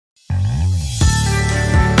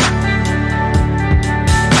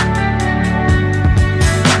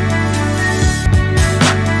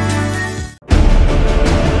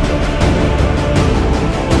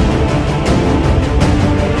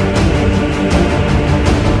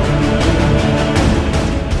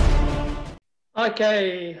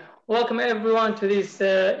Okay, welcome everyone to this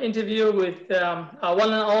interview with our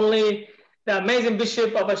one and only, the amazing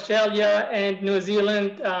Bishop of Australia and New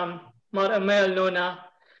Zealand, Amel, Nona.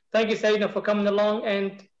 Thank you, Sayyidina, for coming along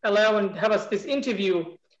and allowing to have us this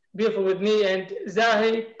interview, beautiful with me and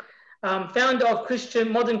Zahi, founder of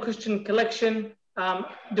Modern Christian Collection,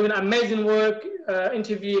 doing amazing work,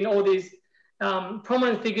 interviewing all these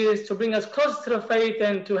prominent figures to bring us closer to the faith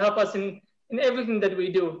and to help us in everything that we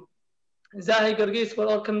do. Zahi Gurgis,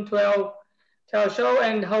 welcome to our show,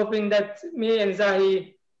 and hoping that me and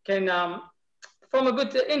Zahi can form a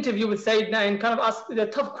good interview with Sayyidina and kind of ask the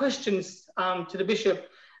tough questions to the Bishop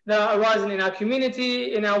that are arising in our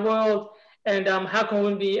community, in our world, and how can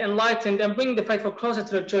we be enlightened and bring the faithful closer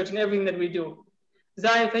to the church in everything that we do.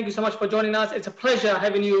 Zahi, thank you so much for joining us. It's a pleasure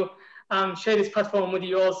having you share this platform with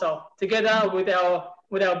you also, together with our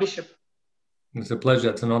Bishop. It's a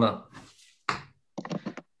pleasure. It's an honor.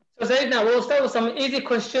 So Sayyidina, we'll start with some easy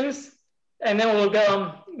questions, and then we'll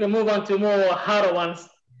move on to more harder ones.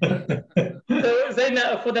 So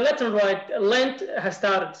Sayyidina, for the Latin rite, Lent has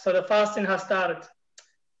started, so the fasting has started.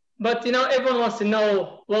 But everyone wants to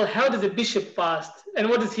know, well, how does a bishop fast, and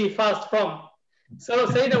what does he fast from? So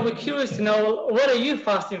Sayyidina, we're curious to know, what are you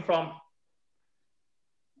fasting from?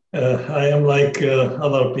 I am like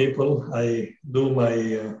other people. I do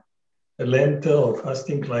my Lent or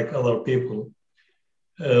fasting like other people.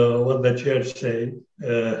 What the church say,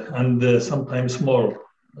 and sometimes more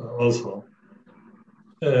also.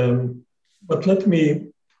 But let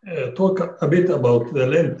me talk a bit about the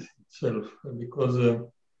Lent itself, because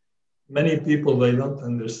many people, they don't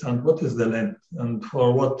understand what is the Lent and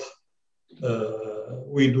for what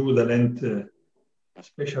we do the Lent,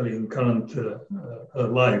 especially in current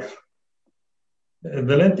life.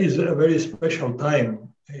 The Lent is a very special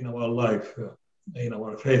time in our life, in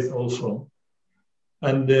our faith also.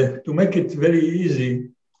 And to make it very easy,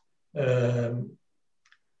 there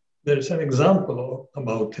is an example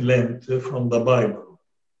about Lent from the Bible.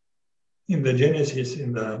 In the Genesis,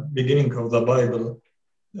 in the beginning of the Bible,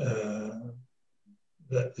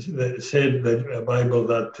 said the Bible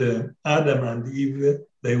that Adam and Eve,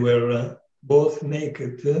 they were both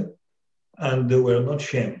naked and they were not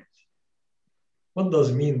shamed. What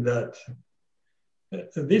does mean that?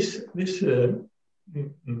 This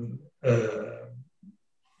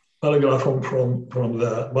paragraph from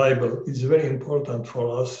the Bible is very important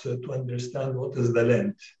for us to understand what is the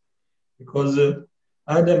Lent, because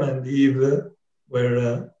Adam and Eve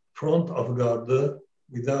were front of God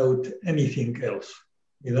without anything else,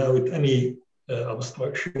 without any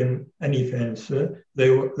obstruction, any fence.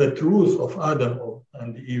 The truth of Adam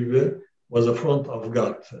and Eve was the front of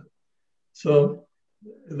God. So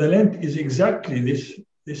the Lent is exactly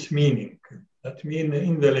this meaning. That means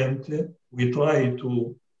in the Lent we try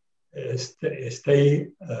to stay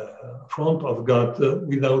front of God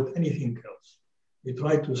without anything else. We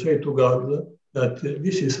try to say to God that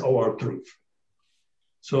this is our truth.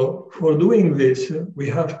 So for doing this, we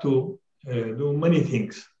have to do many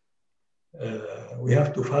things. We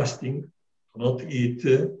have to fasting, to not eat,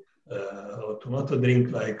 or to not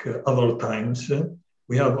drink like other times.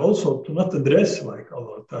 We have also to not dress like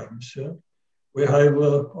other times. We have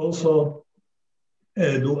also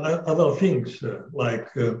do other things like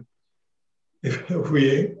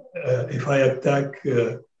if I attack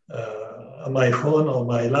my phone or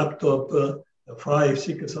my laptop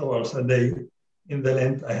 5-6 hours a day in the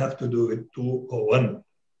Lent, I have to do it 2 or 1.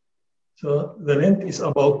 So the Lent is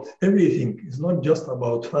about everything. It's not just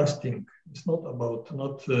about fasting. It's not about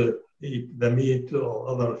not eat the meat or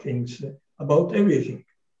other things. About everything.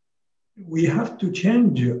 We have to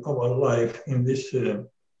change our life in this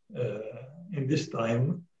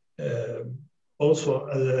time. Also,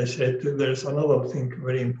 as I said, there's another thing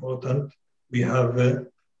very important. We have to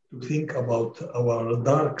think about our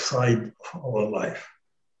dark side of our life.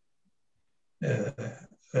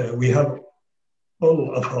 We have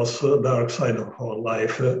all of us dark side of our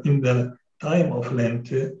life. In the time of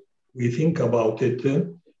Lent, we think about it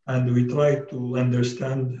and we try to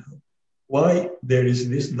understand why there is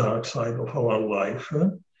this dark side of our life.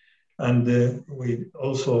 And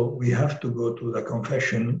we have to go to the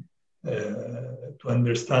confession to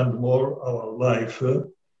understand more our life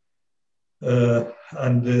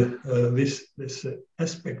and this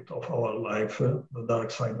aspect of our life, the dark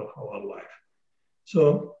side of our life.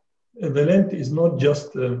 So the Lent is not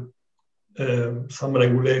just some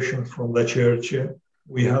regulation from the church.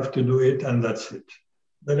 We have to do it and that's it.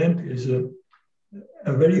 The Lent is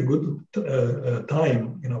a very good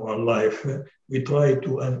time in our life. We try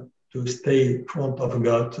to stay front of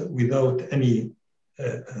God without any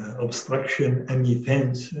obstruction, any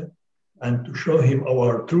fence, and to show him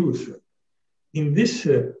our truth. In this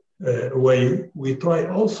way, we try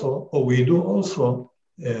also, or we do also,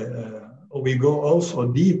 or we go also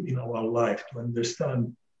deep in our life to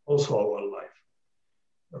understand also our life.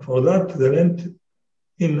 For that, the Lent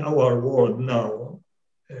in our world now,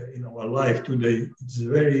 in our life today, it's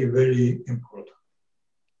very, very important.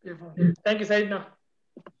 Beautiful. Thank you, Sayyidina.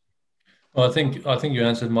 Well, I think you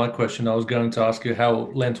answered my question. I was going to ask you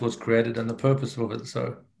how Lent was created and the purpose of it.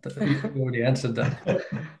 So you already answered that.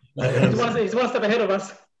 He's one step ahead of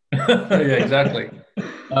us. Yeah, exactly.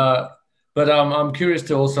 But I'm curious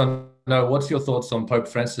to also know, what's your thoughts on Pope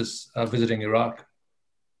Francis visiting Iraq?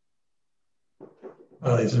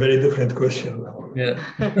 It's a very different question now. Yeah.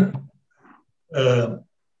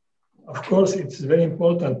 Of course, it's very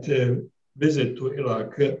important visit to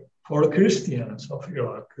Iraq. For Christians of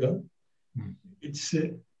Iraq, it's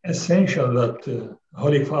essential that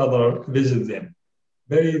Holy Father visit them.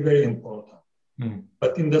 Very, very important.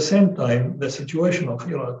 But in the same time, the situation of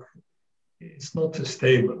Iraq is not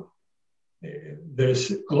stable. There's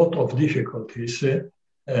a lot of difficulties,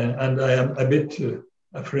 and I am a bit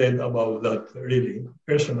afraid about that, really.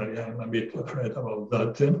 Personally, I am a bit afraid about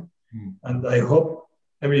that. And I hope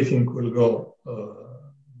everything will go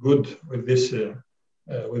good with this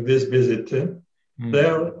visit. They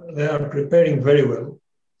are preparing very well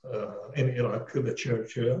in Iraq, the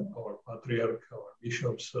church, our patriarch, our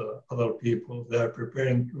bishops, other people. They are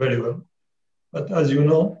preparing very well. But as you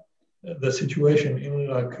know, the situation in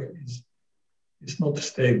Iraq is not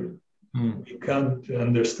stable. We can't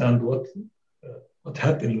understand what's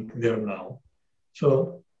happening there now.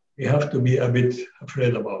 So we have to be a bit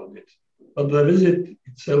afraid about it. But the visit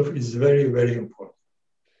itself is very, very important.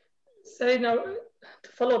 Say now, to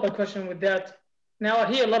follow up a question with that, now I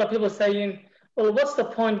hear a lot of people saying, well, what's the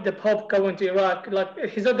point of the Pope going to Iraq? Like,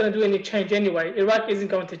 he's not going to do any change anyway. Iraq isn't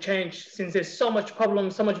going to change since there's so much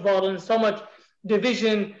problems, so much violence, so much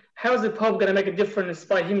division. How is the Pope going to make a difference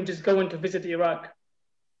by him just going to visit Iraq?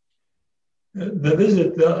 The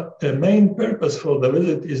visit, the main purpose for the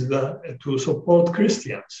visit is to support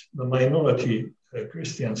Christians, the minority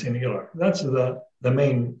Christians in Iraq. That's the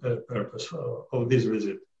main purpose of this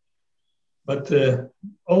visit. But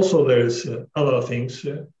also there's other things.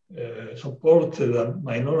 Support the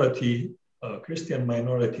minority, Christian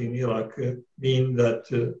minority in Iraq, mean that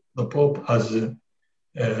the Pope, as the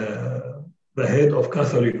head of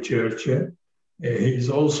Catholic Church, he is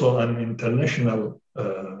also an international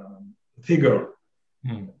figure.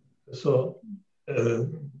 So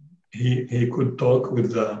he could talk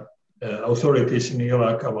with the authorities in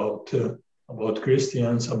Iraq about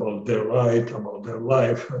Christians, about their right, about their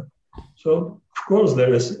life. So of course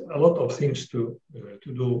there is a lot of things to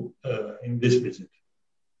do in this visit.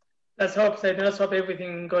 Let's hope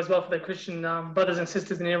everything goes well for the Christian brothers and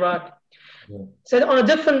sisters in Iraq. Yeah. So on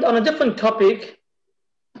a different topic,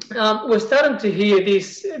 we're starting to hear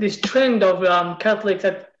this trend of Catholics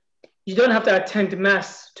that you don't have to attend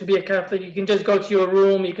Mass to be a Catholic. You can just go to your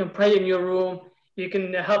room, you can pray in your room, you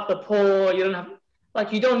can help the poor, you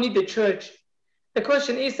don't need the church. The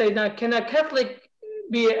question is, now, can a Catholic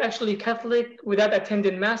be actually Catholic without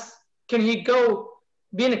attending Mass? Can he go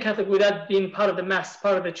being a Catholic without being part of the Mass,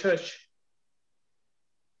 part of the church?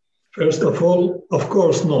 First of all, of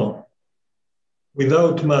course, no.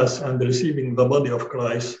 Without Mass and receiving the body of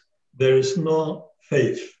Christ, there is no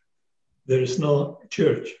faith, there is no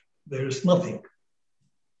church. There is nothing,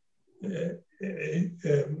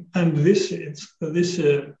 and this is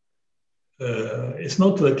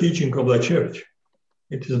not the teaching of the church.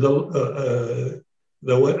 It is the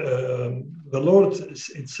Lord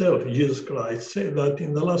itself, Jesus Christ, said that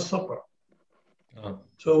in the Last Supper.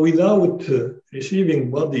 So without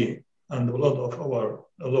receiving body and blood of our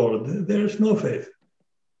Lord, there is no faith.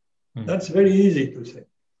 That's very easy to say.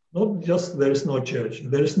 Not just there is no church,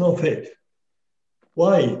 there is no faith.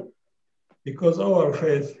 Why? Because our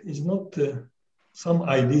faith is not some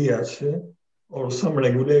ideas or some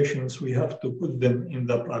regulations. We have to put them in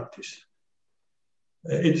the practice.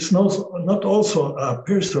 It's not also a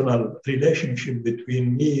personal relationship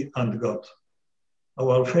between me and God.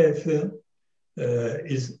 Our faith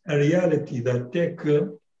is a reality that takes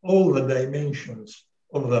all the dimensions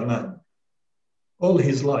of the man, all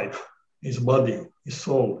his life, his body, his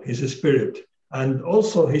soul, his spirit, and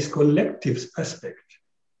also his collective aspect.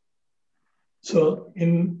 So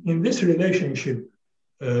in this relationship,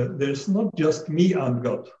 there's not just me and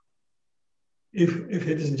God. If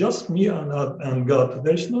it is just me and God,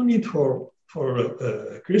 there's no need for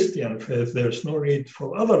Christian faith. There's no need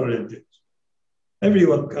for other religions.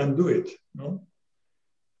 Everyone can do it. No?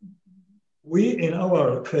 We in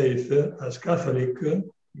our faith as Catholic,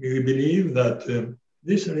 we believe that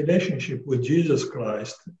this relationship with Jesus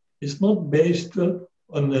Christ is not based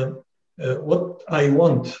on what I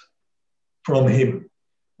want from him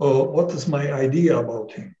or what is my idea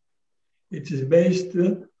about him. It is based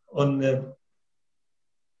on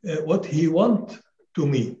what he wants to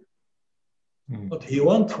me, what he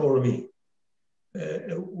wants for me,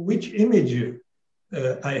 which image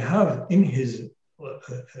I have in his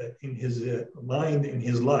mind, in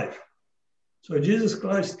his life. So Jesus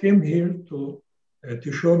Christ came here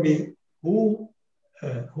to show me who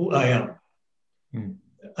I am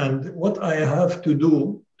and what I have to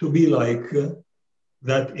do to be like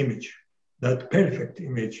that image, that perfect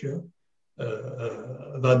image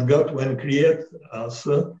that God, when created us,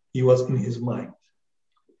 he was in his mind.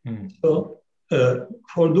 So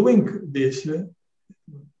for doing this,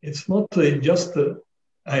 it's not just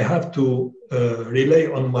I have to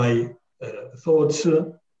rely on my thoughts,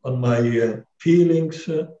 on my feelings,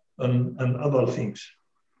 and other things.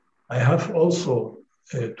 I have also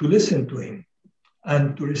to listen to him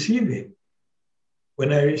and to receive him.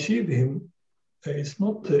 When I receive him, it's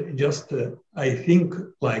not just I think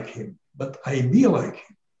like him, but I be like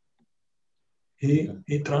him.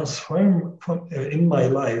 He transformed in my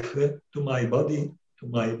life to my body, to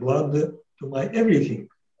my blood, to my everything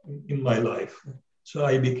in my life. So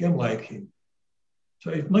I became like him. So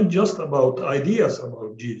it's not just about ideas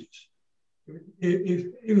about Jesus.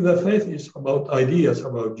 If the faith is about ideas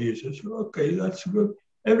about Jesus, okay, that's good.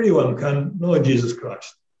 Everyone can know Jesus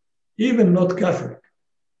Christ, even not Catholic,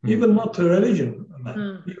 even not a religion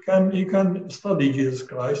man. You can study Jesus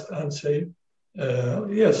Christ and say,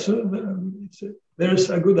 yes, there's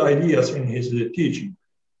a good ideas in his teaching.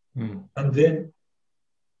 And then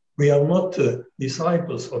we are not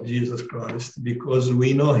disciples of Jesus Christ because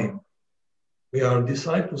we know him. We are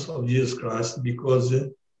disciples of Jesus Christ because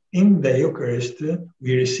in the Eucharist,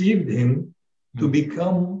 we received him to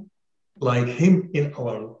become like him in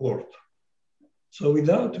our world. So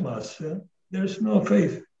without Mass, there's no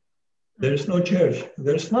faith, there's no church,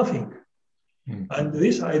 there's nothing. And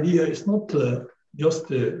this idea is not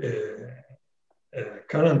just a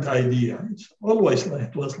current idea. It's always like,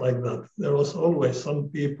 it was like that. There was always some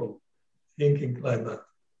people thinking like that.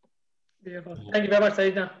 Beautiful. Thank you very much,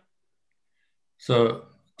 Sayyidina. So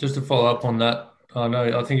just to follow up on that,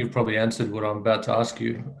 I think you've probably answered what I'm about to ask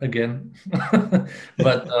you again.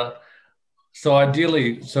 But so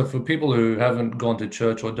ideally, so for people who haven't gone to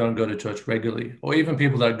church or don't go to church regularly, or even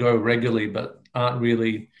people that go regularly but aren't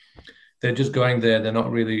really, they're just going there, they're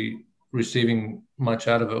not really receiving much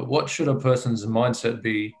out of it, what should a person's mindset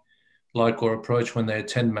be like or approach when they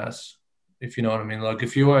attend Mass? If you know what I mean? Like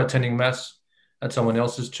if you are attending Mass at someone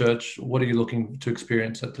else's church, what are you looking to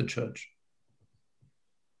experience at the church?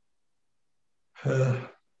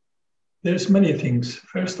 There's many things.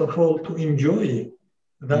 First of all, to enjoy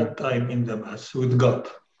that time in the Mass with God.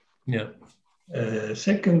 Yeah.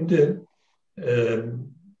 Second, to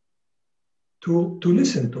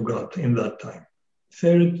listen to God in that time.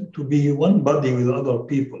 Third, to be one body with other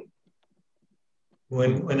people.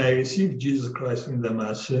 When I received Jesus Christ in the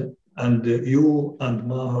Mass, and you and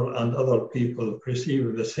Mahir and other people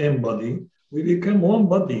receive the same body, we become one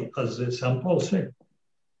body, as St. Paul said.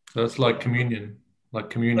 So it's like communion, like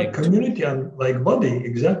communion. Like community and like body,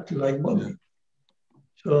 exactly like body. Yeah.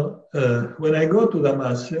 So when I go to the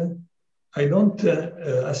Mass, I don't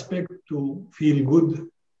expect to feel good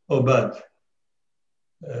or bad.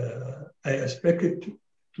 I expect it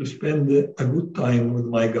to spend a good time with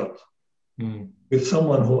my God, with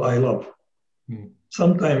someone who I love.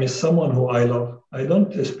 Sometimes someone who I love, I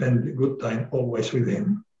don't spend a good time always with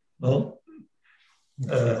him, no?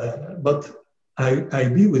 But I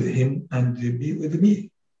be with him and he be with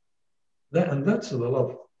me. And that's the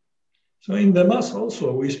love. So in the Mass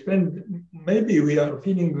also, we spend, maybe we are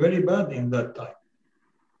feeling very bad in that time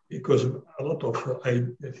because a lot of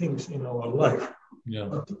things in our life. Yeah.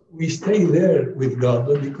 But we stay there with God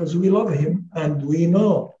because we love him and we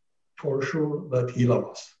know for sure that he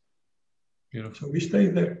loves us. Beautiful. So we stay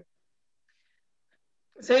there.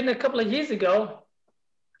 Saying a couple of years ago,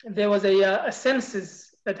 there was a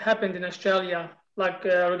census that happened in Australia, like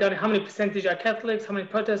regarding how many percentage are Catholics, how many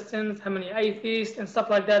Protestants, how many atheists, and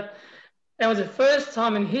stuff like that. And it was the first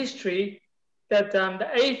time in history that the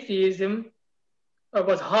atheism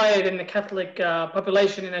was higher than the Catholic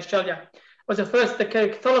population in Australia. It was the first, the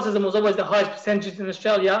Catholicism was always the highest percentage in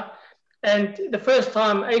Australia, and the first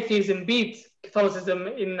time atheism beat Catholicism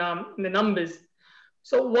in the numbers.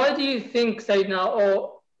 So why do you think, Sayyidina,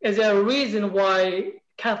 or is there a reason why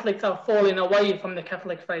Catholics are falling away from the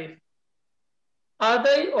Catholic faith? Are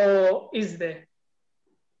they, or is there?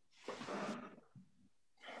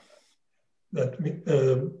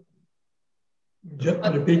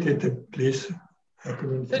 repeat it, please.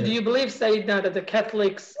 So do you believe, Sayyidina, that the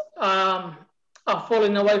Catholics are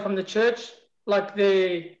falling away from the church, like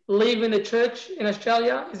they leaving the church in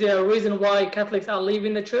Australia? Is there a reason why Catholics are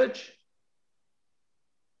leaving the church?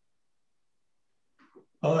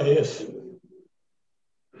 Yes.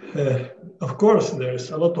 Of course,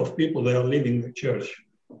 there's a lot of people that are leaving the church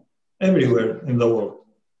everywhere in the world.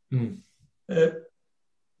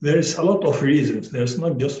 There is a lot of reasons. There's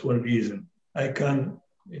not just one reason. I can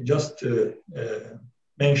just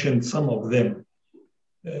mention some of them.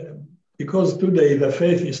 Because today the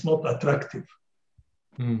faith is not attractive.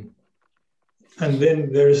 And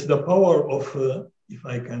then there is the power of, if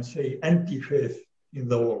I can say, anti-faith in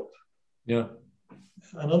the world. Yeah.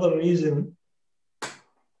 Another reason,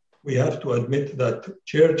 we have to admit that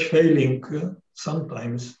church failing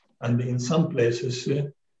sometimes and in some places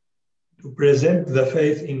to present the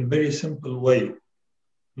faith in very simple way,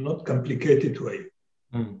 not complicated way.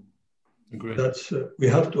 Agree. That's we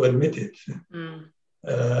have to admit it.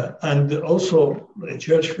 And also the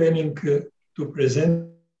church failing to present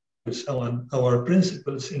our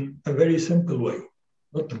principles in a very simple way,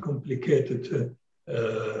 not complicated.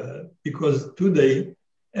 Because today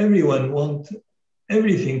everyone wants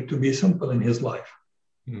everything to be simple in his life.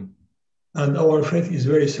 And our faith is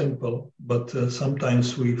very simple, but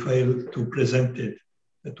sometimes we fail to present it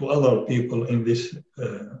to other people in this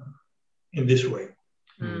way.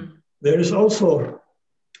 There is also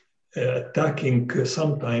attacking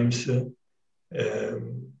sometimes to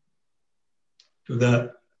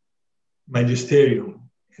the magisterium,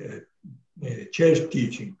 church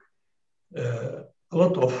teaching. A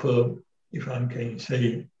lot of, if I can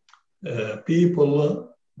say, people,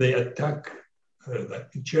 they attack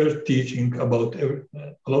the church teaching about a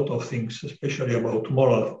lot of things, especially about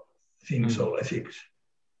moral things or ethics.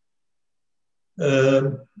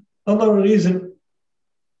 Another reason,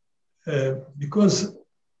 because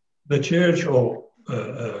the church or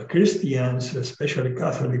Christians, especially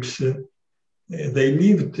Catholics, they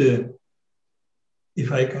lived,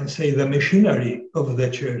 if I can say, the machinery of the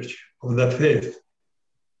church, of the faith.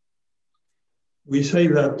 We say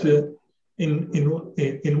that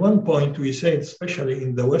in one point we say, especially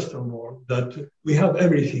in the Western world, that we have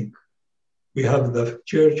everything. We have the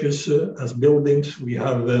churches as buildings. We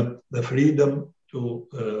have the freedom to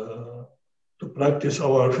practice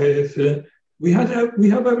our faith. We have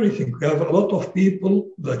everything. We have a lot of people.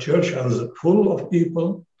 The church is full of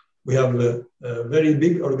people. We have very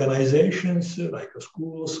big organizations like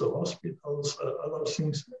schools, hospitals, other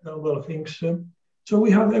things. So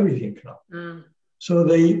we have everything now. So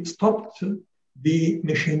they stopped the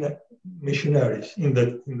missionaries in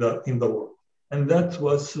the world, and that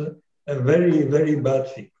was a very, very bad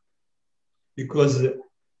thing, because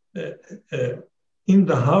in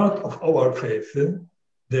the heart of our faith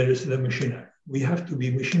there is the missionary. We have to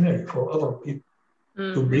be missionary for other people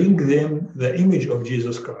to bring them the image of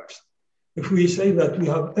Jesus Christ. If we say that we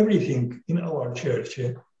have everything in our church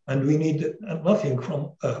and we need nothing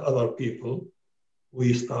from other people,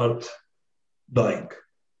 we start dying.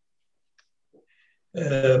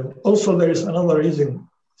 Also, there is another reason.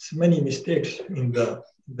 Many mistakes in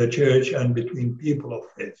the church and between people of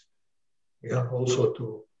faith. We have also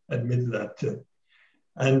to admit that.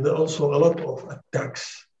 And also a lot of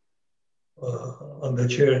attacks on the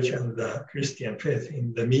church and the Christian faith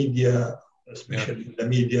in the media, especially in the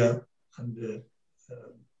media and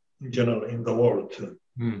in general in the world.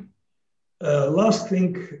 Last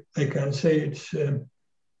thing I can say, it's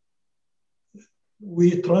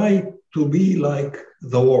we try to be like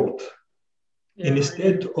the world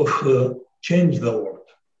instead of change the world.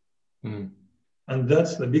 And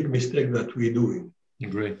that's the big mistake that we do.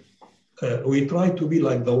 Agree. We try to be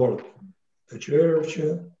like the world, the church,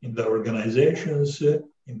 in the organizations,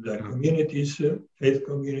 in the communities, faith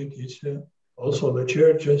communities, also the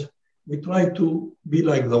churches. We try to be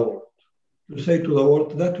like the world, to say to the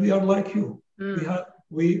world that we are like you.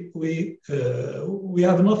 We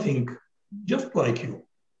have nothing, just like you.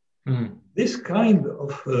 This kind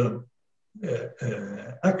of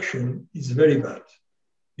action is very bad,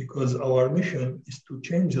 because our mission is to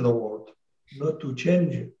change the world, not to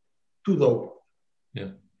change to the world,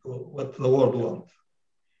 what the world wants.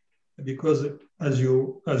 Because as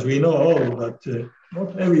we know all, that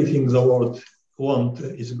not everything the world wants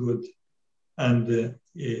is good, and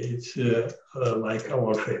it's like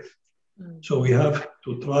our faith. So we have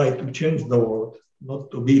to try to change the world, not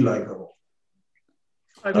to be like the world.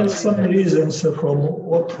 And some reasons for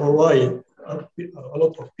why a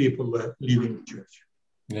lot of people are leaving the church.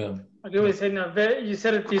 I agree with you. You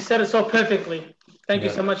said it so perfectly. Thank you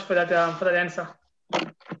so much for that answer.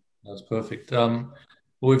 That's perfect.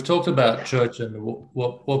 Well, we've talked about church and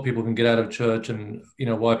what people can get out of church, and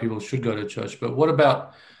why people should go to church. But what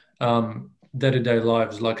about day-to-day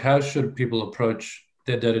lives? Like, how should people approach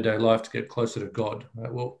their day-to-day life to get closer to God?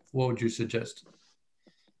 What would you suggest?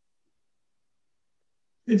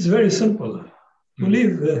 It's very simple. To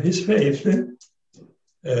live his faith,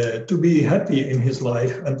 to be happy in his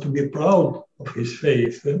life, and to be proud of his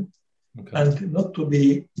faith, and not to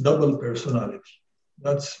be double personality.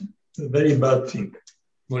 That's a very bad thing.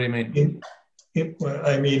 What do you mean?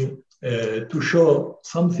 I mean, to show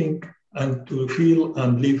something and to feel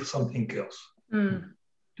and live something else.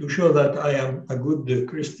 To show that I am a good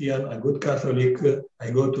Christian, a good Catholic,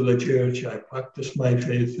 I go to the church, I practice my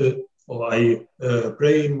faith, or I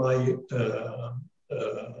pray in my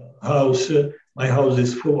house. My house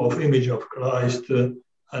is full of image of Christ,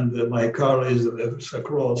 and my car is a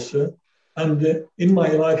cross. And in my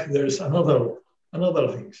life, there's another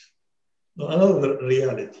things, another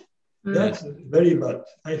reality. That's very bad.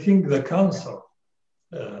 I think the cancer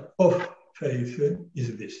of faith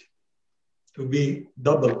is this, to be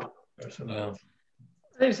double personality.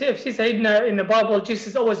 If she said in the Bible,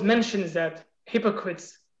 Jesus always mentions that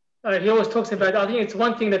hypocrites. He always talks about. I think it's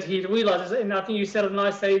one thing that he realizes, and I think you said it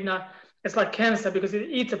nice, Sayyidina. It's like cancer because it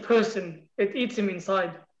eats a person. It eats him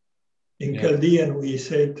inside. In Chaldean, we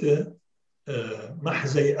said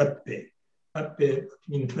mahzay appe. Appe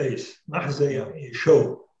means face. Mahzay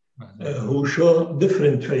show. Who show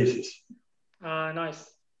different faces.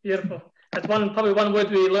 Nice, beautiful. That's probably one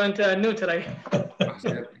word we learned new today.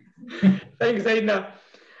 Thanks, Sayyidina.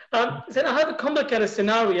 So I have a complicated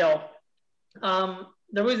scenario.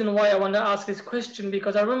 The reason why I want to ask this question,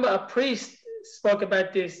 because I remember a priest spoke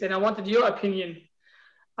about this, and I wanted your opinion.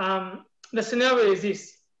 The scenario is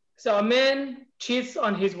this. So a man cheats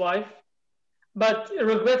on his wife, but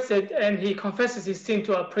regrets it, and he confesses his sin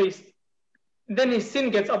to a priest. Then his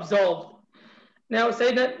sin gets absolved. Now,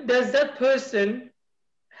 Sayyidina, does that person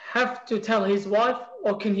have to tell his wife,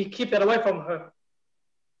 or can he keep that away from her?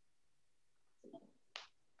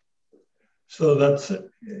 So that's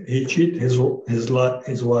he cheated his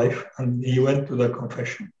wife, and he went to the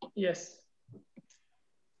confession. Yes.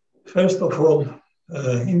 First of all,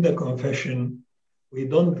 in the confession, we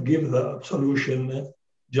don't give the absolution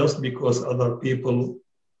just because other people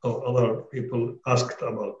asked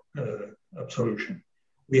about absolution.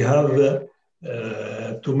 We have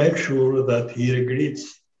to make sure that he regrets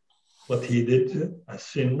what he did as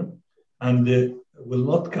sin, and will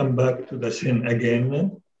not come back to the sin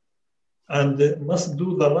again, and must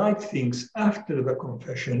do the right things after the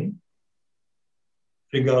confession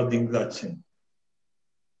regarding that sin.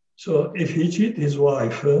 So if he cheat his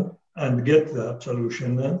wife and get the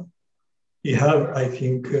absolution, he have, I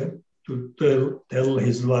think, to tell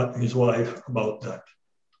his wife about that.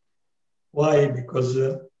 Why? Because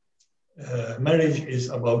marriage is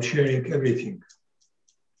about sharing everything,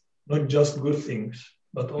 not just good things,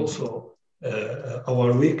 but also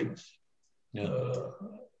our weakness,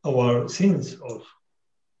 our sins also.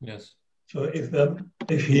 Yes. So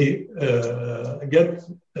if he gets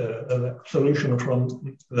an absolution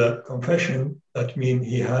from the confession, that means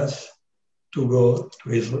he has to go to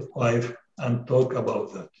his wife and talk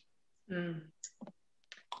about that.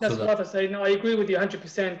 That's what I say. No, I agree with you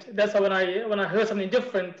 100%. That's why when I heard something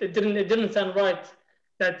different, it didn't sound right.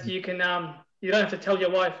 That you can you don't have to tell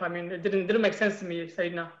your wife. I mean, it didn't make sense to me.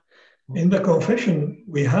 Sayyidina. In the confession,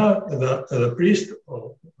 we have the priest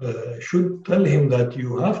should tell him that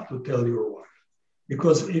you have to tell your wife,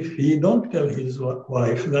 because if he don't tell his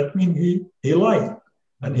wife, that means he lied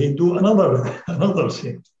and he do another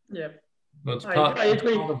sin. Yeah, but I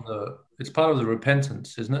agree. It's part of the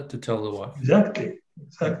repentance, isn't it, to tell the wife? Exactly.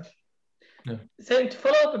 Yeah. So to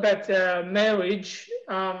follow up about marriage,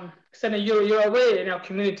 Sana, you're aware in our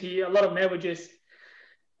community a lot of marriages.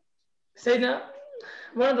 Sana,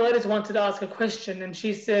 one of the ladies wanted to ask a question, and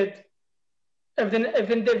she said, if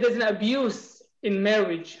there's an abuse in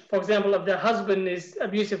marriage, for example, if the husband is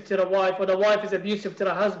abusive to the wife or the wife is abusive to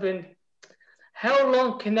the husband, how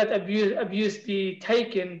long can that abuse be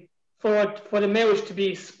taken for the marriage to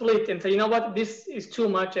be split and say, you know what, this is too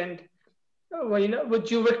much, and well, would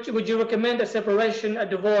you recommend a separation, a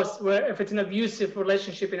divorce, where if it's an abusive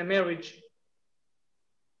relationship in a marriage?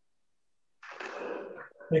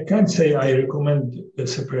 I can't say I recommend a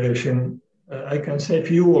separation. I can say a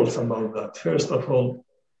few words about that. First of all,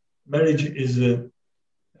 marriage is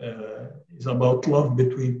about love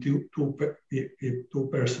between two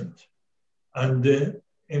persons, and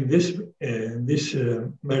in this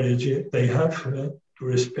marriage, they have to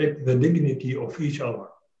respect the dignity of each other.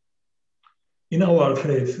 in our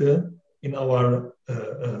faith, in our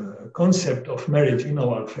concept of marriage, in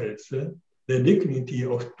our faith, the dignity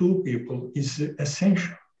of two people is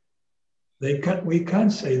essential. We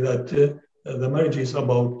can't say that the marriage is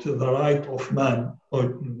about the right of man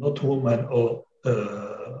or not woman or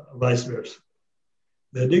vice versa.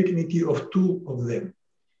 The dignity of two of them.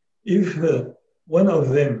 If one of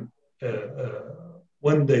them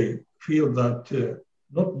one day feel that,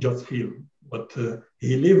 not just feel, but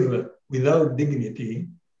he live without dignity,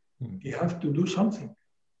 he have to do something.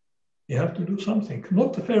 He have to do something.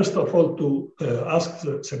 Not first of all to ask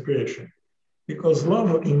the separation, because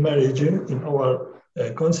love in marriage, in our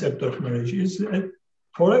concept of marriage, is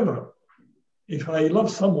forever. If I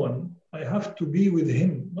love someone, I have to be with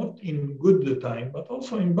him, not in good time, but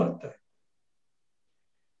also in bad time.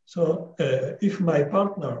 So if my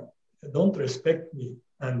partner don't respect me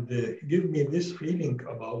and give me this feeling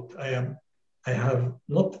about I have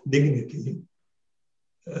not dignity,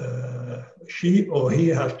 she or he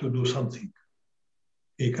have to do something.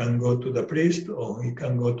 He can go to the priest, or he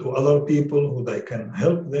can go to other people who they can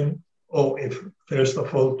help them, or if first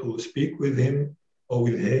of all to speak with him or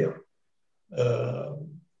with her.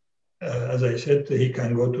 As I said, he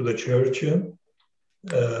can go to the church,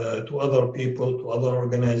 to other people, to other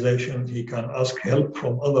organizations. He can ask help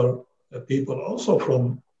from other people, also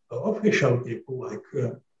from official people. Like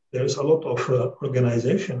there's a lot of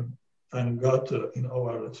organization, thank God, in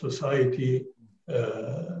our society.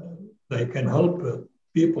 They can help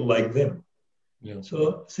people like them. Yeah.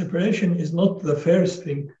 So separation is not the first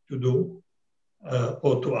thing to do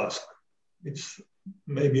or to ask. It's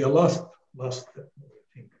maybe a last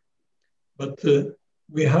thing. But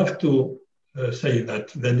we have to say that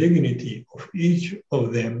the dignity of each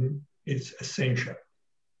of them is essential.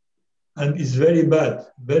 And it's very bad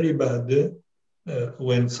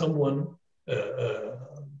when someone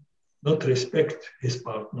not respect his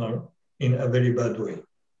partner in a very bad way.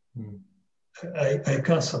 Mm. I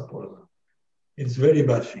can't support that. It's very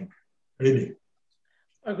bad thing, really.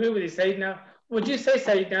 I agree with you, Sayyidina. Would you say,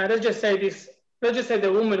 Sayyidina, let's just say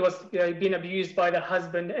the woman was being abused by the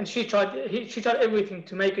husband and she tried everything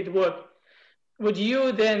to make it work. Would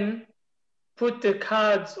you then put the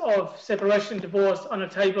cards of separation, divorce on a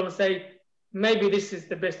table and say, maybe this is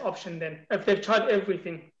the best option then, if they've tried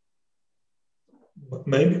everything?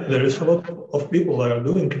 Maybe there is a lot of people that are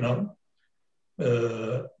doing now.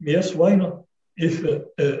 Yes, why not? If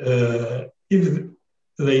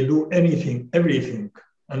they do everything,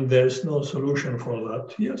 and there's no solution for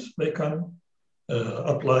that, yes, they can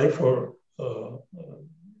apply for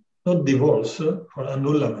not divorce, for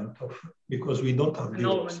annulment because we don't have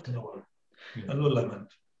divorce in our annulment.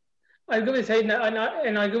 I agree with you, and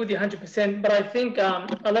I agree with you 100%. But I think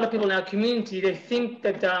a lot of people in our community, they think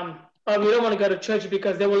that we don't want to go to church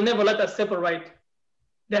because they will never let us separate.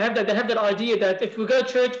 They have that idea that if we go to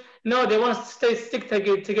church, no, they want us to stick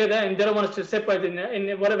together, and they don't want us to separate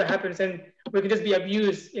in whatever happens, and we can just be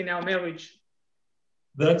abused in our marriage.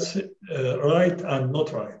 That's right and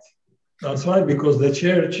not right. That's right, because the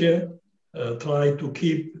church try to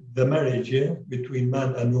keep the marriage between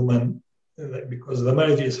man and woman, because the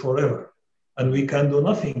marriage is forever, and we can do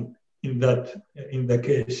nothing in the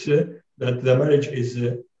case that the marriage is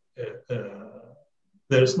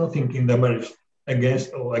there's nothing in the marriage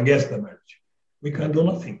against the marriage. We can do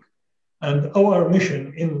nothing. And our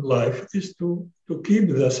mission in life is to keep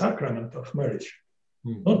the sacrament of marriage.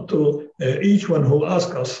 Not to each one who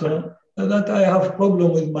asks us that I have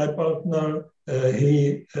problem with my partner,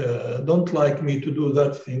 he don't like me to do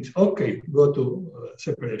that things. Okay, go to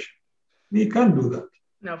separation. We can't do that.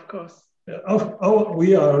 No, of course.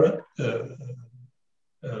 We are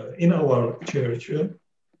in our church.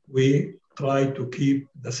 We try to keep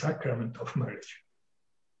the sacrament of marriage,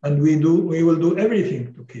 and we will do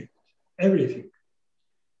everything to keep everything.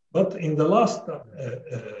 But in the last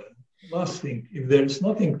thing, if there is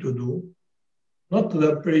nothing to do, not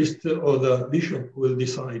the priest or the bishop will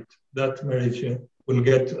decide that marriage will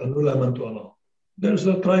get annulment or not. There's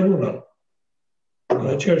a tribunal,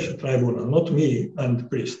 a church tribunal, not me and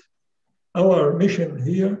priest. Our mission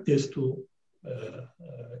here is to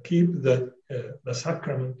keep the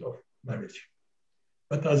sacrament of marriage.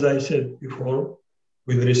 But as I said before,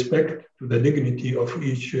 with respect to the dignity of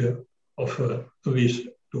each of these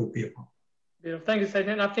two people. Thank you,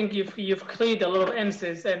 Sayyidina. I think you've cleared a lot of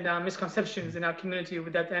answers and misconceptions in our community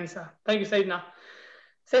with that answer. Thank you, Sayyidina.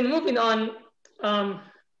 So moving on,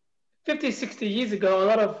 50, 60 years ago, a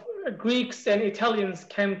lot of Greeks and Italians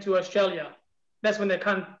came to Australia. That's when they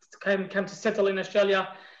came to settle in Australia.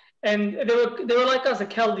 And they were like us, the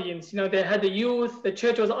Chaldeans. You know, they had the youth, the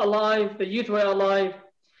church was alive, the youth were alive.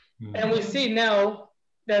 And we see now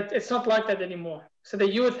that it's not like that anymore. So the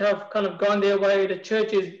youth have kind of gone their way. The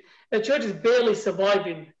church is barely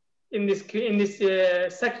surviving in this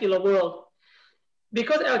secular world.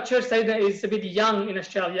 Because our church is a bit young in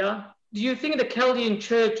Australia, do you think the Chaldean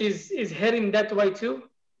church is heading that way too?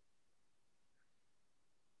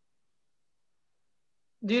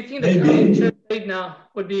 Do you think the Chaldean church right now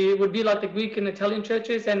would be like the Greek and Italian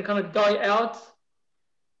churches and kind of die out?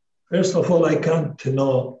 First of all, I can't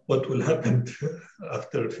know what will happen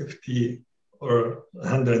after 50 or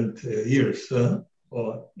 100 years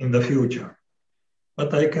or in the future.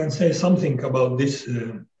 But I can say something about this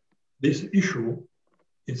issue.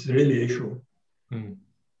 It's really issue.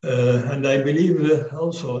 And I believe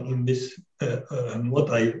also in this, and what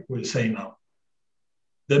I will say now.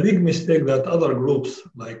 The big mistake that other groups,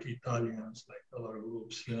 like Italians, like other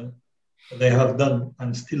groups, they have done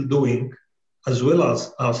and still doing, as well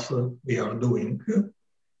as us, we are doing,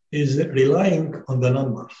 is relying on the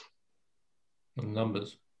numbers.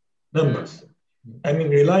 Numbers. Numbers. I mean,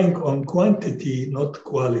 relying on quantity, not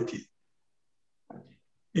quality.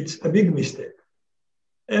 It's a big mistake.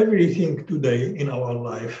 Everything today in our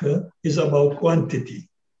life is about quantity.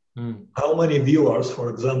 How many viewers, for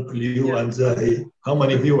example, you and Zahi, how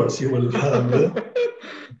many viewers you will have,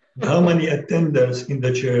 how many attenders in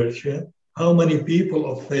the church, how many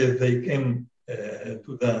people of faith they came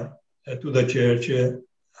to the church,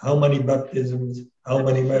 how many baptisms, how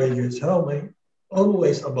many marriages,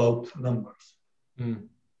 always about numbers.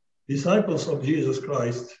 Disciples of Jesus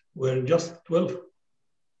Christ were just 12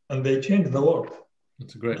 and they changed the world.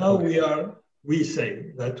 That's a great now point. we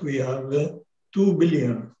say that we have 2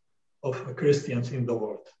 billion of Christians in the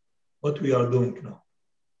world. What we are doing now.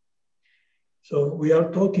 So we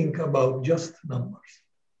are talking about just numbers.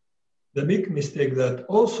 The big mistake that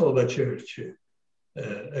also the church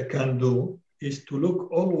can do is to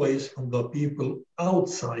look always on the people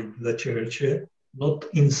outside the church, not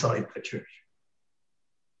inside the church.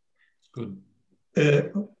 Good.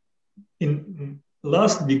 In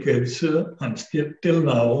last decades and still till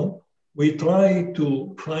now, we try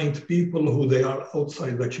to find people who they are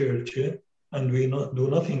outside the church, and we do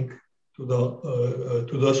nothing to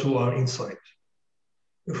those who are inside.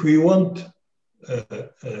 If we want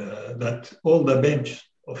that all the bench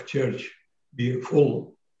of church be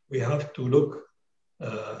full, we have to look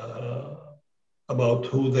about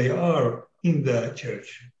who they are in the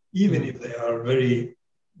church, even if they are very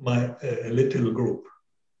little group.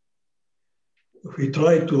 If we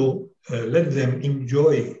try to let them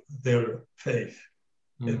enjoy their faith,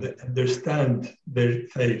 understand their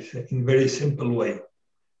faith in very simple way,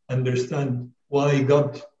 understand why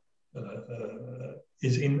God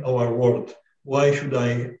is in our world. Why should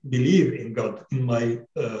I believe in God in my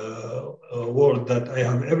world that I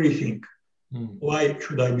have everything? Why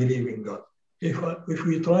should I believe in God? If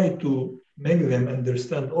we try to make them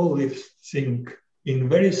understand all these things in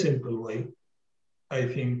very simple way, I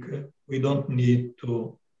think we don't need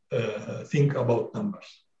to think about numbers.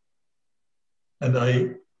 And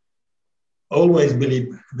I always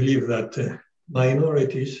believe that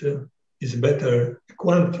minorities is better,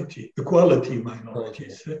 equality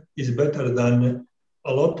minorities is better than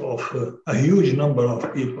a lot of, a huge number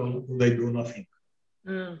of people who they do nothing.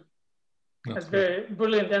 That's very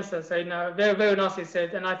brilliant answer, Sayyidina. Very, very nicely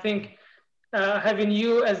said. And I think having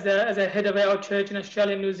you as a head of our church in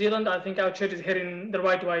Australia and New Zealand, I think our church is heading the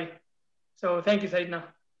right way. So thank you, Sayyidina.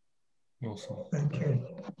 Awesome. Thank you.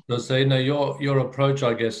 So Sayyidina, your approach,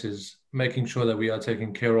 I guess, is making sure that we are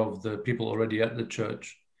taking care of the people already at the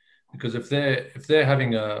church. Because if they're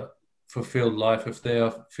having a fulfilled life, if they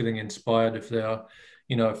are feeling inspired, if they are,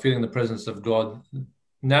 feeling the presence of God,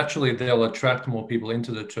 naturally they'll attract more people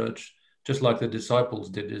into the church, just like the disciples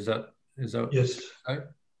did. Is that Yes. Okay?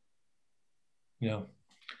 Yeah.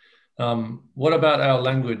 What about our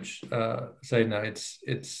language, Sayyidina?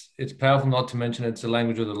 It's powerful not to mention it's the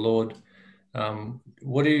language of the Lord.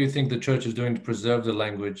 What do you think the church is doing to preserve the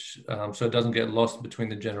language so it doesn't get lost between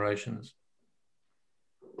the generations?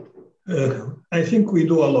 I think we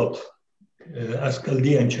do a lot as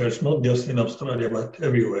Chaldean Church, not just in Australia, but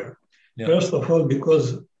everywhere. Yeah. First of all,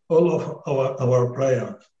 because all of our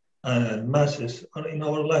prayers and masses are in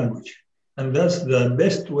our language. And that's the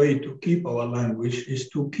best way to keep our language, is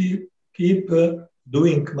to keep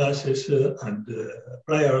doing masses and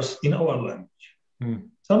prayers in our language.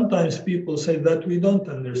 Sometimes people say that we don't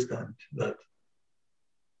understand that.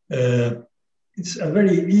 It's a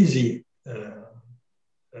very easy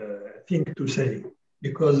thing to say,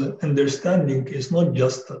 because understanding is not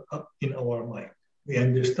just up in our mind. We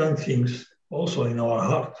understand things also in our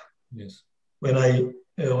heart. Yes. When I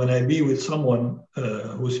when I be with someone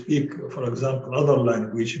who speak, for example, other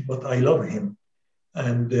language, but I love him,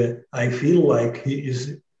 and I feel like he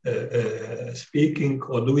is speaking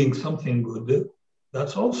or doing something good,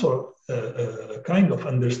 that's also a kind of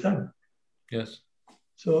understanding. Yes.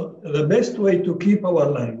 So the best way to keep our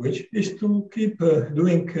language is to keep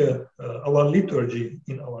doing our liturgy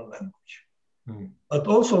in our language. Mm. But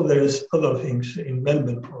also there is other things. In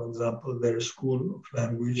Melbourne, for example, there's school of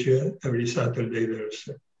language. Every Saturday there's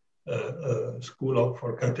school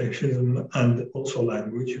for catechism and also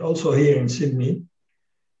language. Also here in Sydney.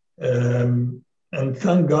 And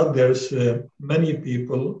thank God there's many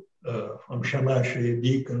people from Shamashi,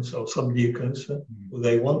 deacons or sub-deacons, who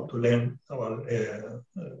they want to learn our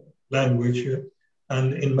language.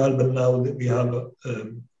 And in Melbourne now we have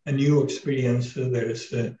a new experience.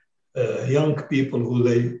 There's young people who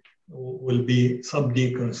they will be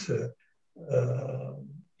sub-deacons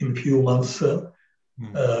in a few months.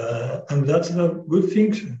 And that's the good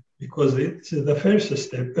thing, because it's the first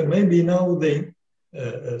step. Maybe now they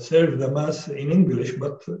serve the Mass in English,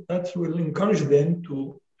 but that will encourage them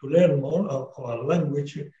to learn more of our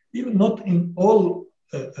language, even not in all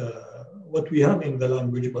what we have in the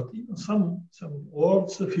language, but even some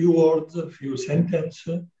words, a few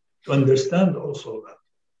sentences, to understand also that.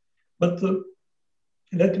 But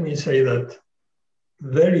let me say that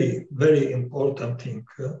very, very important thing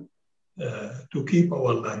to keep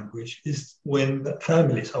our language is when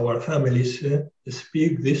our families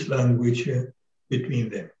speak this language between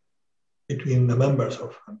them, between the members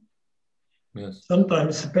of family. Yes.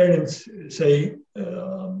 Sometimes parents say,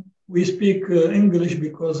 we speak English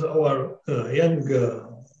because our young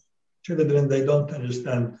children, they don't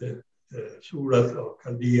understand Surah or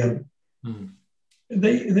Chaldean. Mm.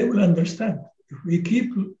 They will understand. If we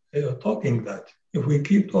keep talking that, if we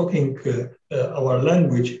keep talking our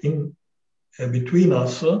language in between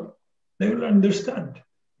us, they will understand.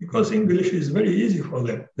 Because English is very easy for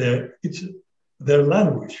them. It's their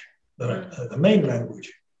language, the main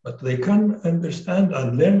language. But they can understand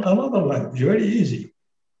and learn another language very easy.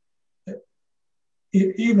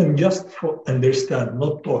 Even just for understand,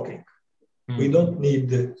 not talking. We don't need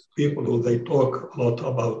people who they talk a lot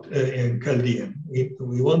about in Chaldean.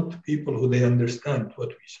 We want people who they understand what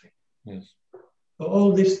we say. Yes. So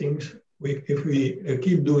all these things, if we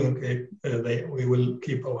keep doing it, we will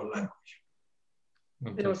keep our language.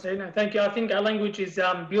 Okay. Thank you. I think our language is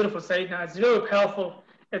beautiful, Sayyidina. It's very powerful.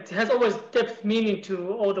 It has always depth meaning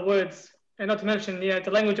to all the words, and not to mention the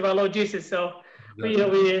language of our Lord Jesus. So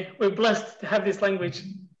we're blessed to have this language.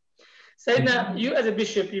 Sayyidina, you as a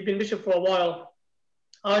bishop, you've been bishop for a while.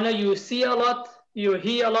 I know you see a lot, you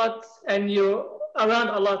hear a lot, and you're around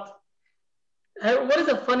a lot. What is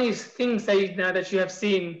the funniest thing, Sayyidina, that you have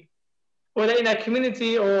seen, whether in a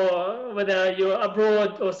community or whether you're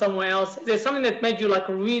abroad or somewhere else? Is there something that made you like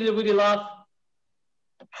really, really laugh?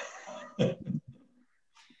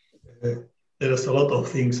 There's a lot of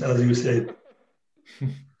things, as you said.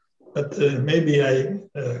 But maybe I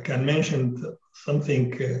can mention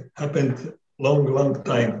something happened long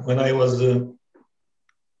time when I was,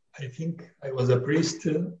 I think I was a priest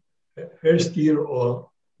first year or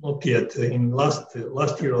not yet, in last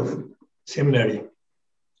year of seminary.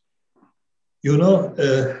 You know,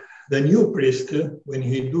 the new priest, when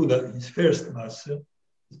he do his first Mass,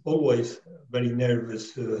 is always very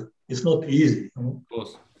nervous. It's not easy. Of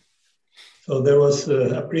course. So there was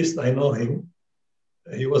a priest, I know him.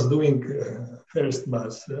 He was doing first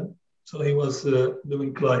Mass. So he was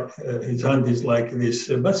doing like, his hand is like this.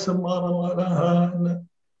 He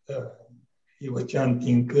was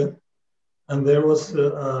chanting. And there was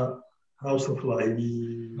a house of light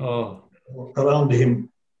around him.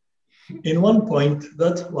 In one point,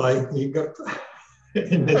 that fly, he got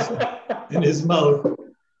in his mouth.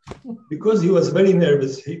 Because he was very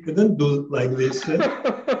nervous, he couldn't do like this.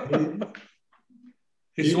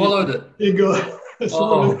 He swallowed it. He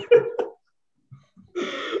swallowed it.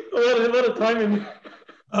 What a timing.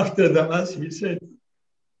 After the Mass, he said,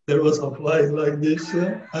 there was a fly like this,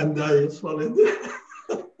 and I swallowed it.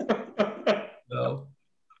 No.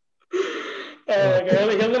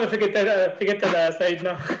 Okay. He'll never forget that stage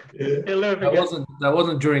now. Yeah. He'll never forget. That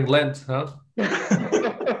wasn't during Lent, huh?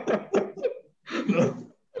 No.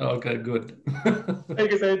 Okay, good.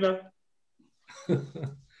 Thank you, Sayyidina.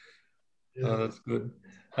 Oh, that's good.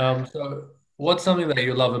 So what's something that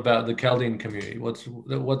you love about the Chaldean community?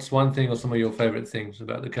 What's one thing or some of your favorite things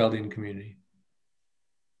about the Chaldean community?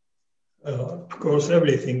 Of course,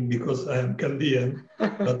 everything, because I am Chaldean.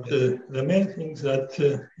 But the main thing is that,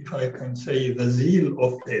 if I can say, the zeal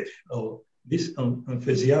of faith, or this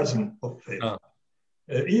enthusiasm of faith.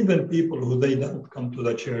 even people who they don't come to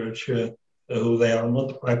the church, who they are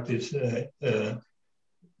not practice,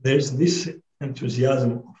 there's this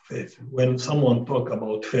enthusiasm of faith. When someone talk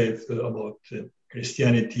about faith, about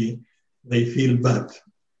Christianity, they feel bad.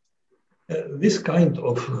 This kind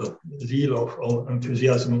of zeal of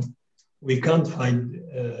enthusiasm, we can't find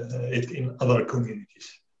it in other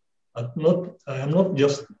communities. I am not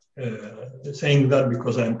just saying that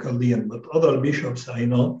because I'm Chaldean, but other bishops I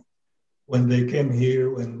know, when they came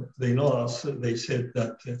here, when they know us, they said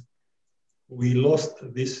that we lost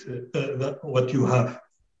this, what you have.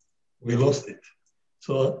 We lost it.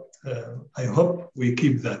 So I hope we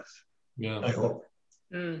keep that. Yeah. I hope.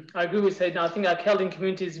 I agree with Sayyidina. I think our Chaldean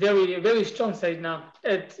community is very, very strong, Sayyidina.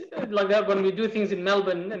 Like that, when we do things in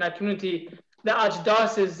Melbourne, in our community, the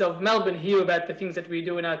Archdiocese of Melbourne hear about the things that we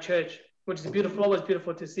do in our church, which is beautiful, always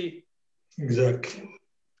beautiful to see. Exactly.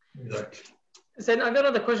 So I've got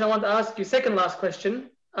another question I want to ask you, second last question.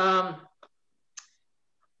 What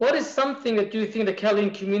is something that you think the Chaldean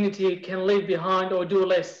community can leave behind or do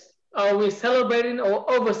less? Are we celebrating or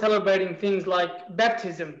over-celebrating things like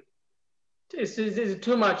baptism? Is it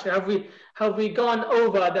too much? Have we gone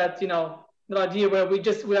over that, the idea where we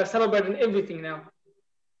are celebrating everything now?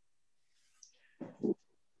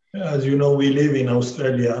 As you know, we live in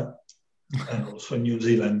Australia and also New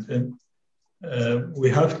Zealand. We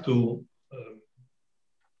have to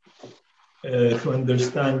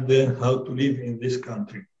understand how to live in this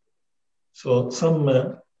country. So some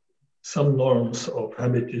norms of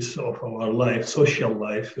habits of our life, social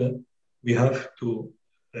life, we have to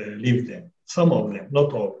live them. Some of them,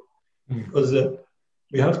 not all, because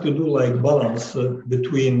we have to do like balance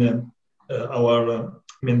between our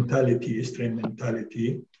mentality, Eastern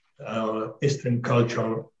mentality, our Eastern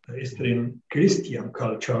culture, Eastern Christian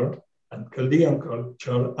culture, and Chaldean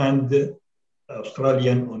culture, and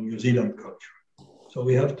Australian or New Zealand culture. So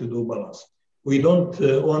we have to do balance. We don't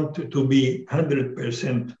want to be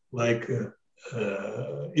 100% like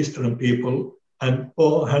Eastern people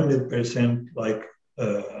or 100% like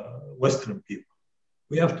Western people.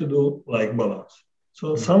 We have to do like balance.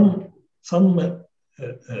 So some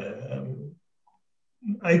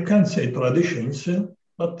I can't say traditions,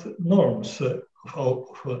 but norms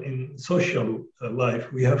in social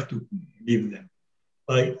life, we have to live them.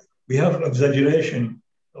 Like we have exaggeration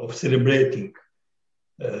of celebrating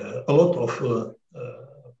a lot of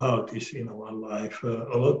parties in our life,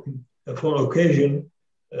 a lot for occasion.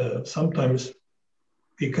 Sometimes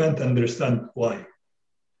we can't understand why.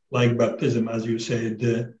 Like baptism, as you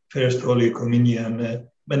said, First Holy Communion,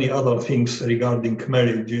 many other things regarding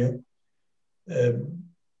marriage.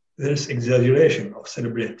 There's exaggeration of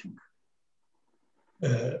celebrating.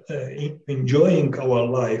 Enjoying our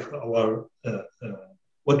life,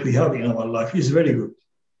 what we have in our life is very good.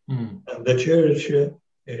 And the church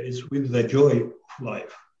is with the joy of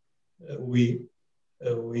life. We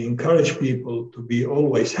encourage people to be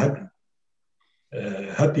always happy.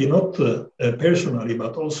 Happy not personally,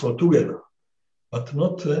 but also together, but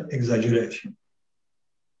not exaggeration.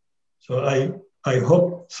 So I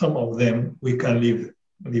hope some of them we can live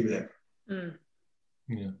them.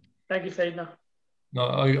 Yeah. Thank you, Sayyidina. No,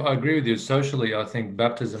 I agree with you. Socially, I think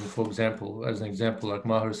baptism, for example, as an example, like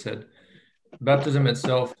Mahir said, baptism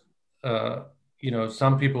itself,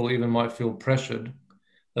 some people even might feel pressured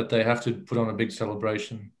that they have to put on a big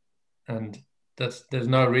celebration. And there's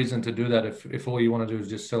no reason to do that if all you want to do is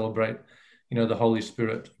just celebrate, the Holy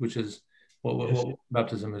Spirit, which is what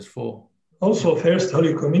baptism is for. Also, First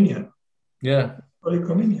Holy Communion. Yeah. Holy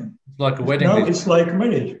Communion. It's like a wedding. Now it's like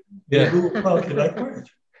marriage. Yeah. They do party like marriage.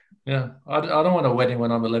 Yeah. I don't want a wedding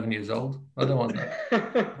when I'm 11 years old. I don't want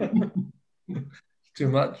that. Too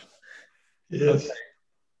much. Yes. Okay.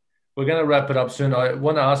 We're going to wrap it up soon. I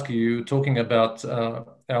want to ask you, talking about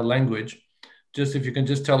our language, just if you can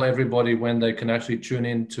just tell everybody when they can actually tune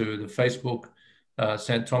in to the Facebook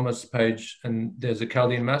St. Thomas page, and there's a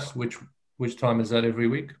Chaldean Mass. Which time is that every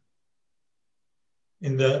week?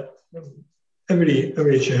 In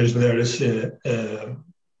every church there is a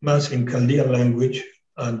Mass in Chaldean language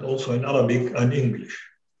and also in Arabic and English.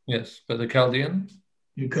 Yes, but the Chaldean?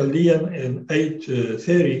 In Chaldean in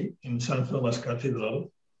 8:30 in St. Thomas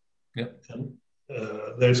Cathedral. Yeah. And,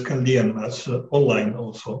 there's Chaldean Mass online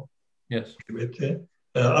also. Yes.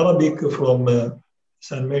 Arabic from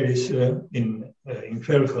St. Mary's in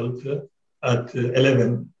Fairfield at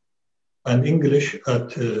 11, and English at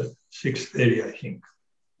 6:30, I think.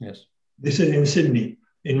 Yes. This is in Sydney.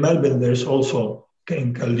 In Melbourne, there's also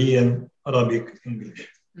in Chaldean, Arabic, English.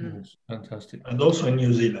 Yes. Fantastic. And also in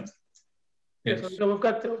New Zealand. Yes. So we've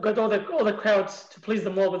got all the crowds to please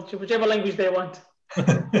them all with whichever language they want.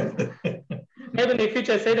 Maybe maybe in the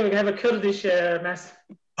future, Sayyidina, we can have a Kurdish mass.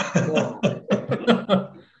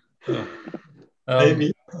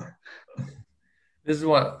 Maybe. This is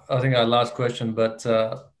what I think our last question, but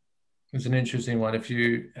it's an interesting one. If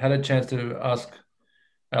you had a chance to ask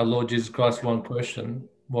our Lord Jesus Christ one question,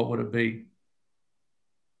 what would it be?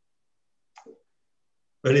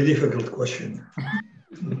 Very difficult question.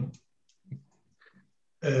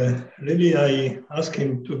 Really, I ask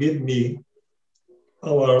him to give me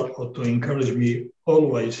power or to encourage me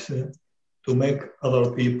always to make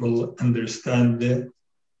other people understand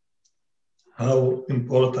how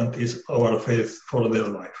important is our faith for their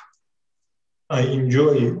life. I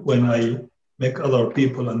enjoy when I make other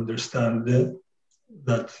people understand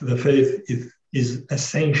that the faith is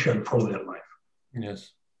essential for their life.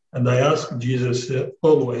 Yes. And I ask Jesus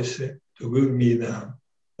always to give me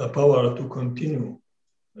the power to continue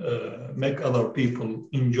make other people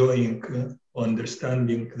enjoying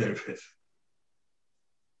understanding their faith.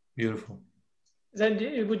 Beautiful.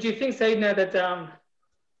 Then would you think, Sayyidina, that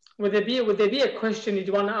would there be a question you'd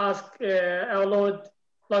want to ask our Lord,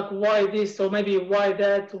 like why this, or maybe why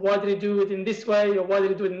that? Why did he do it in this way, or why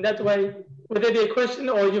did he do it in that way? Would there be a question,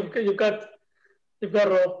 or you've got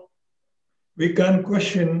all? We can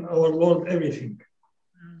question our Lord everything.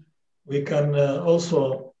 We can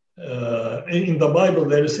also in the Bible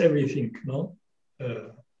there is everything. No,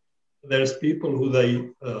 there's people who they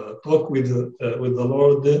talk with the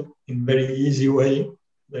Lord in very easy way.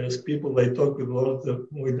 There's people they talk with Lord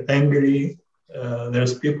with angry.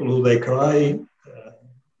 There's people who they cry.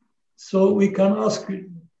 So we can ask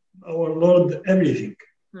our Lord everything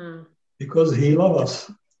because He loves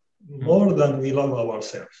us more than we love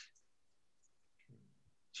ourselves.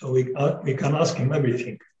 So we can ask Him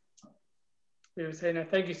everything. Sayyidina,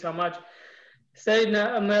 thank you so much.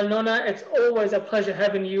 Sayyidina Amel, Nona, it's always a pleasure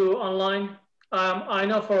having you online. I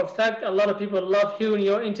know for a fact a lot of people love hearing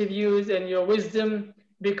your interviews and your wisdom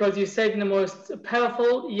because you say it in the most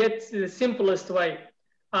powerful yet the simplest way.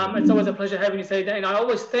 It's always a pleasure having you say that, and I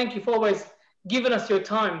always thank you for always giving us your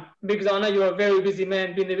time because I know you're a very busy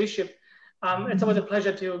man being the bishop. It's always a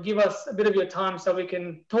pleasure to give us a bit of your time so we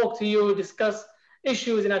can talk to you, discuss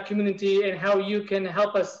issues in our community and how you can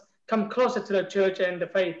help us come closer to the church and the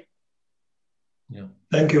faith. Yeah.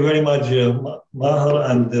 Thank you very much, Mahir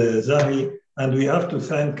and Zahi. And we have to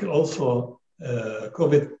thank also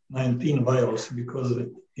COVID-19 virus because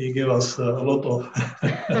he gave us a lot of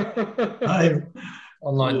time,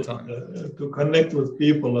 online time to connect with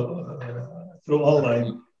people through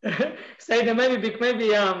online. Say that maybe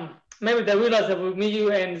they realized that with me,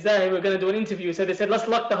 you and Zahi were going to do an interview, so they said let's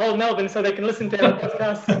lock the whole Melbourne so they can listen to our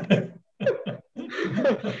podcast.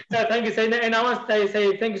 So thank you, Sayyidina. And I want to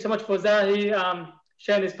say thank you so much for Zahi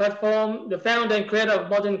sharing this platform, the founder and creator of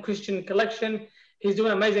Modern Christian Collection. He's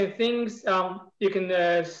doing amazing things. You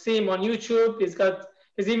can see him on YouTube.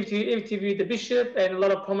 He's interviewed the bishop and a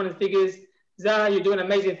lot of prominent figures. Zahi, you're doing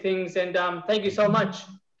amazing things, and thank you so much.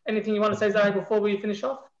 Anything you want to say, Zahi, before we finish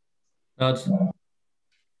off?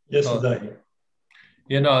 Yes, Zahi.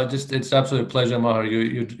 Yeah, no, it's absolute pleasure, Mahir.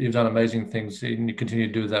 You've done amazing things, and you continue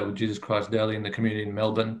to do that with Jesus Christ Daily in the community in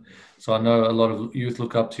Melbourne. So I know a lot of youth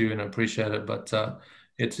look up to you and appreciate it, but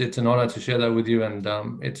it's an honor to share that with you, and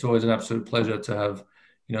it's always an absolute pleasure to have,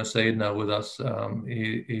 Sayyidina with us.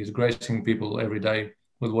 He's gracing people every day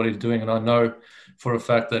with what he's doing, and I know for a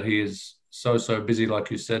fact that he is so busy,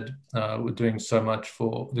 like you said, with doing so much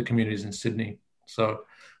for the communities in Sydney. So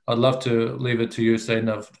I'd love to leave it to you,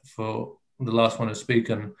 Sayyidina, for the last one to speak,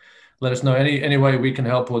 and let us know any way we can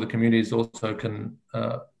help, or the communities also can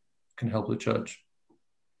help the church.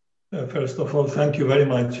 First of all, thank you very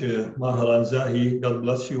much, Mahir and Zahi. God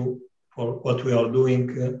bless you for what we are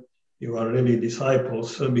doing. You are really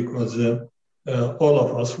disciples because all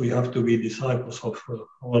of us, we have to be disciples of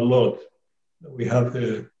our Lord. We have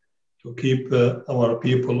to keep our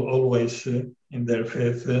people always in their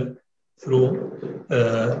faith through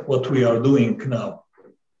what we are doing now.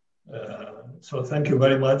 So thank you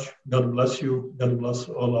very much. God bless you. God bless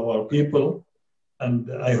all our people.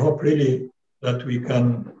 And I hope really that we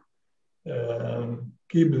can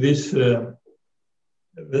keep this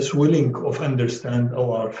willing of understand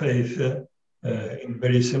our faith in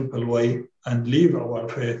very simple way and live our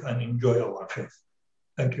faith and enjoy our faith.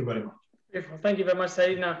 Thank you very much. Beautiful. Thank you very much,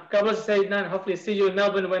 Sayyidina. God bless you, Sayyidina, and hopefully see you in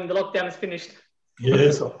Melbourne when the lockdown is finished.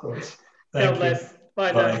 Yes, of course. God bless.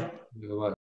 Bye. Bye. Bye.